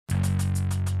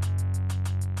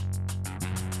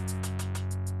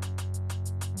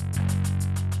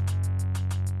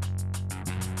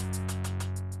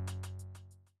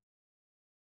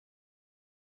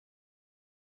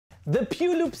The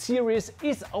Pure Loop series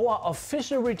is our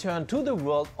official return to the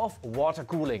world of water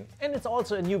cooling. And it's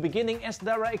also a new beginning, as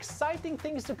there are exciting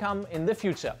things to come in the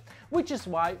future. Which is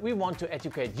why we want to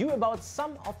educate you about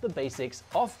some of the basics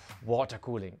of water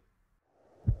cooling.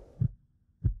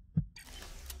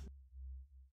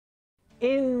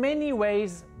 In many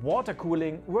ways, water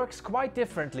cooling works quite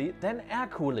differently than air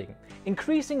cooling.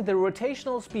 Increasing the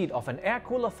rotational speed of an air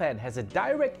cooler fan has a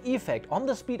direct effect on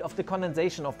the speed of the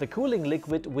condensation of the cooling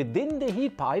liquid within the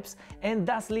heat pipes, and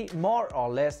thusly more or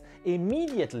less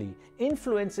immediately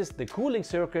influences the cooling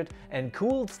circuit and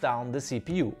cools down the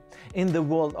CPU. In the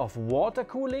world of water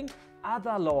cooling,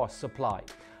 other laws apply.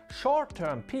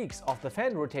 Short-term peaks of the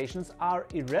fan rotations are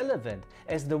irrelevant,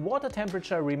 as the water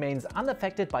temperature remains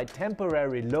unaffected by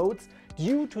temporary loads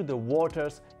due to the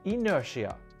water's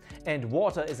inertia. And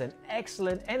water is an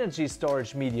excellent energy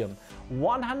storage medium.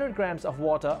 100 grams of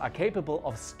water are capable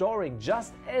of storing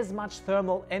just as much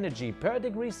thermal energy per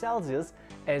degree Celsius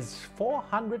as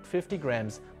 450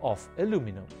 grams of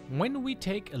aluminum. When we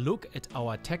take a look at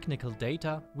our technical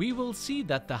data, we will see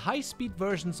that the high-speed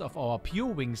versions of our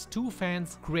PureWings 2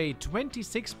 fans create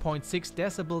 26.6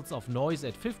 decibels of noise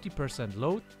at 50%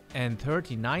 load and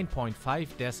 39.5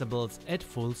 decibels at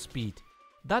full speed.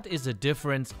 That is a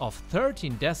difference of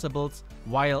 13 decibels,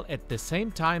 while at the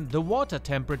same time the water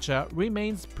temperature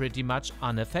remains pretty much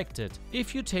unaffected.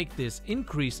 If you take this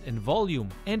increase in volume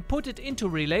and put it into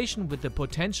relation with the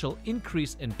potential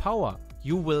increase in power,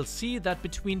 you will see that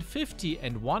between 50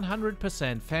 and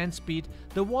 100% fan speed,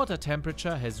 the water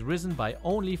temperature has risen by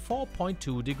only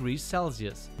 4.2 degrees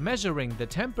Celsius. Measuring the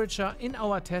temperature in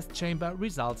our test chamber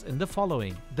results in the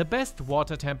following. The best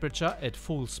water temperature at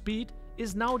full speed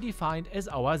is now defined as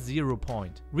our 0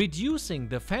 point. Reducing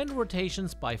the fan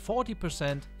rotations by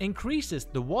 40% increases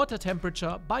the water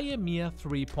temperature by a mere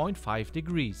 3.5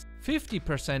 degrees.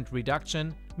 50%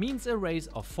 reduction means a raise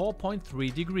of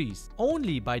 4.3 degrees.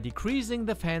 Only by decreasing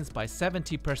the fans by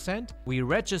 70%, we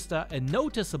register a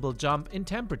noticeable jump in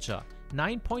temperature,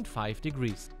 9.5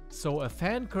 degrees. So a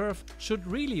fan curve should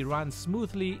really run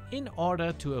smoothly in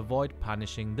order to avoid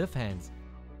punishing the fans.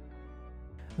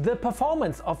 The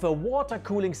performance of a water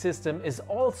cooling system is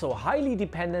also highly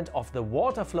dependent on the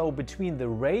water flow between the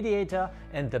radiator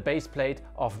and the base plate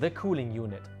of the cooling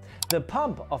unit. The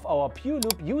pump of our Pure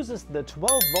Loop uses the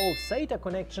 12-volt SATA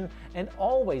connection and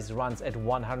always runs at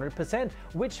 100%,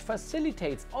 which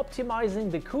facilitates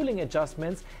optimizing the cooling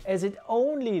adjustments, as it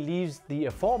only leaves the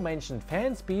aforementioned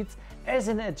fan speeds as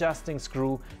an adjusting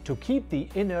screw to keep the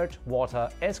inert water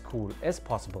as cool as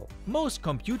possible. Most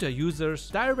computer users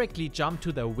directly jump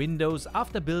to their Windows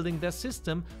after building their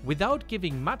system without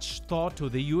giving much thought to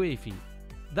the UEFI.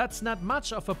 That's not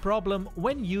much of a problem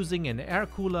when using an air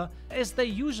cooler, as they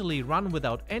usually run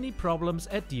without any problems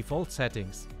at default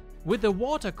settings. With a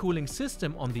water cooling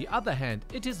system, on the other hand,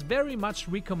 it is very much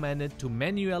recommended to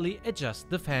manually adjust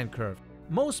the fan curve.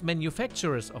 Most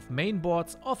manufacturers of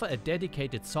mainboards offer a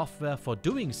dedicated software for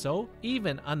doing so,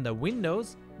 even under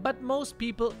Windows, but most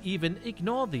people even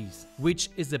ignore these, which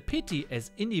is a pity,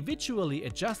 as individually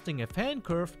adjusting a fan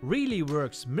curve really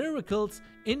works miracles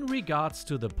in regards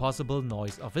to the possible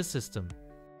noise of a system.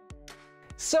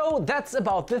 So that's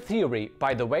about the theory.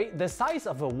 By the way, the size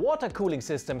of a water cooling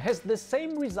system has the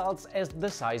same results as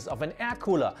the size of an air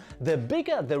cooler. The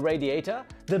bigger the radiator,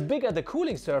 the bigger the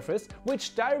cooling surface,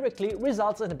 which directly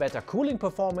results in a better cooling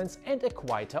performance and a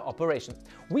quieter operation.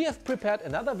 We have prepared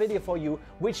another video for you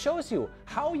which shows you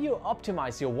how you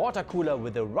optimize your water cooler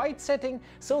with the right setting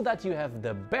so that you have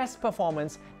the best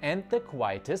performance and the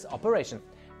quietest operation.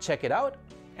 Check it out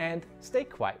and stay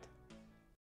quiet.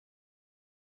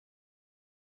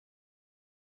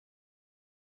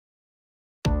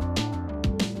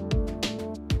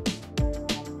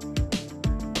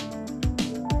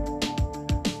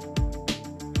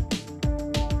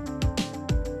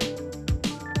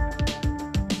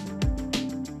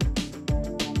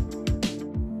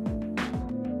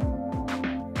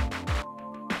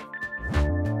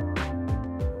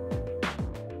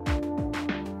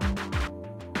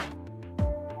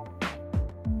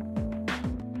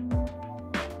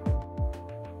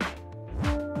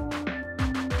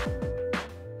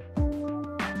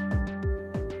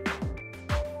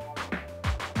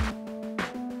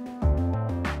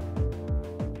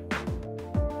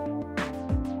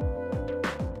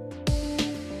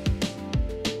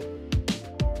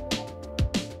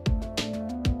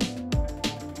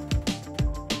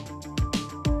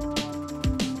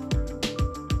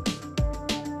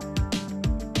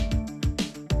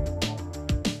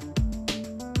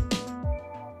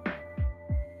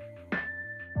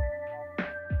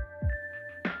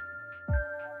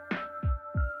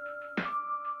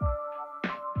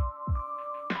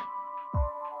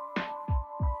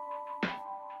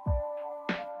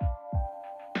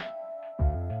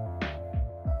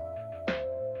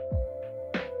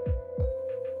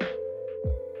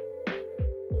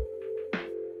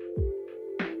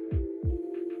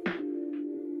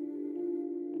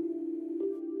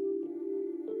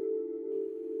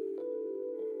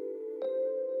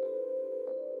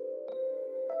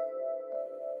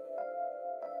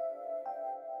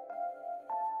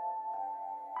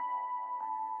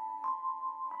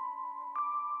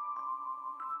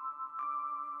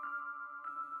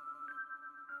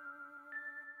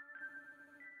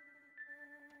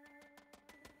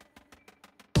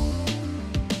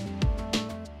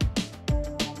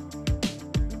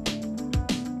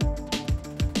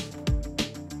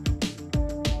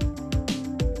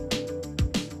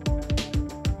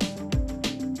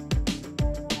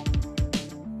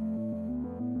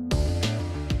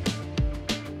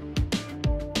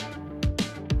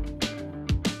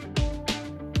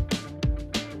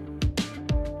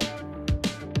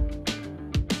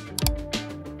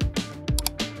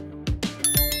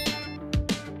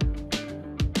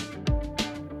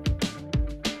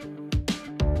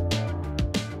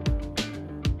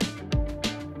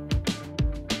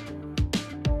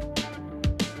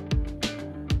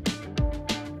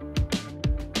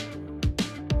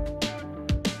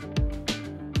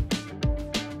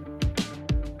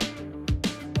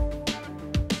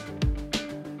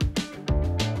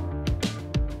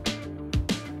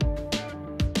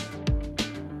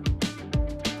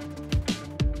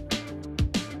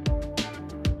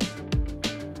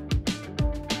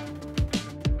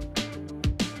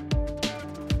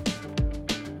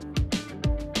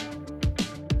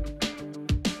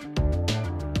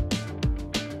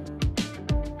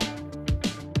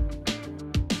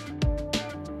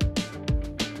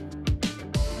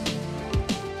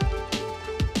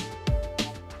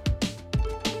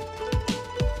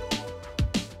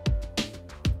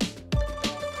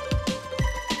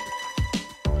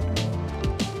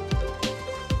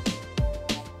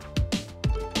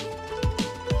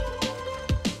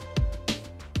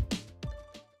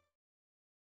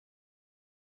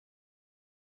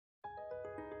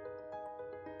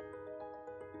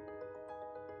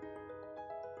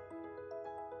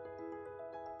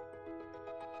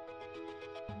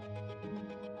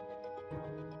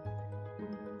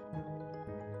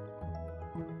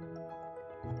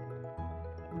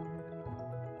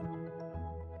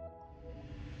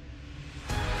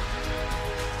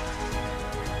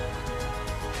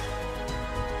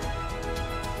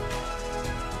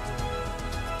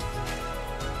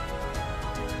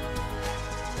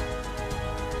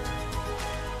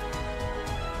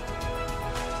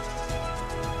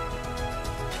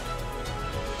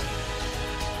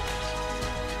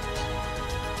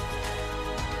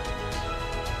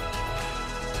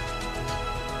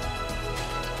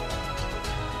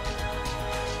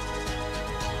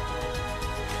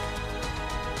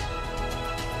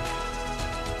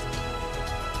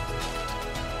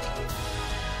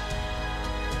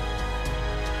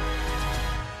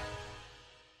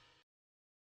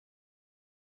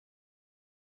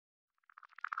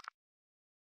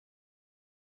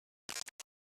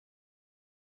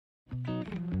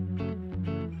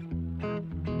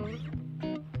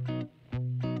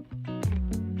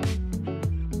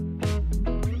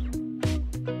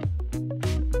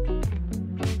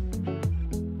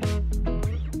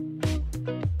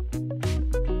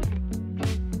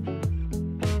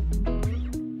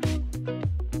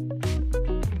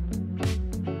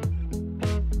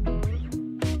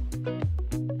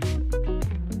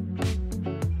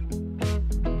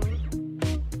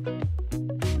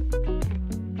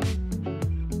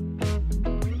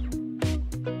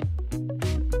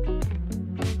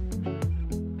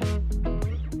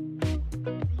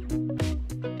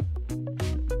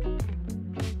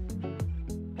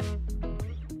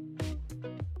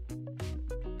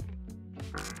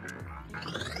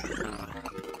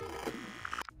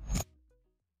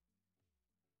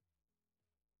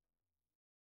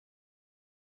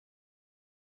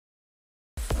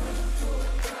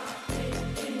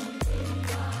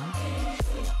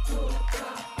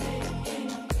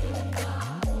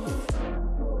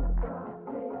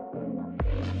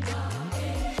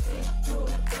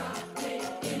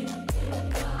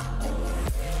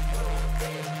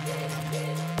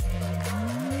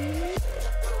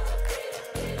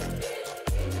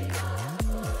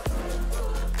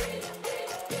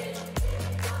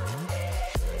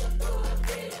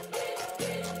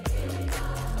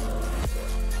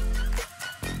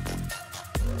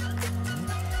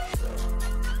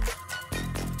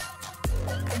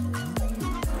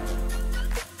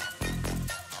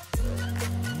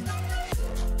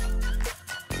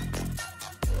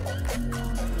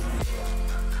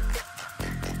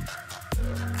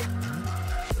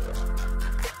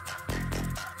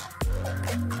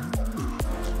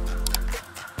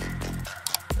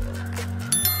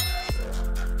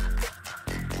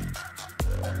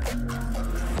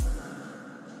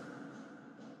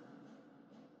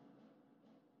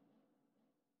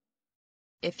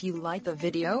 If you like the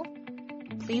video,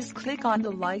 please click on the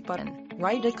like button,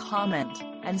 write a comment,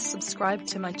 and subscribe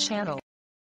to my channel.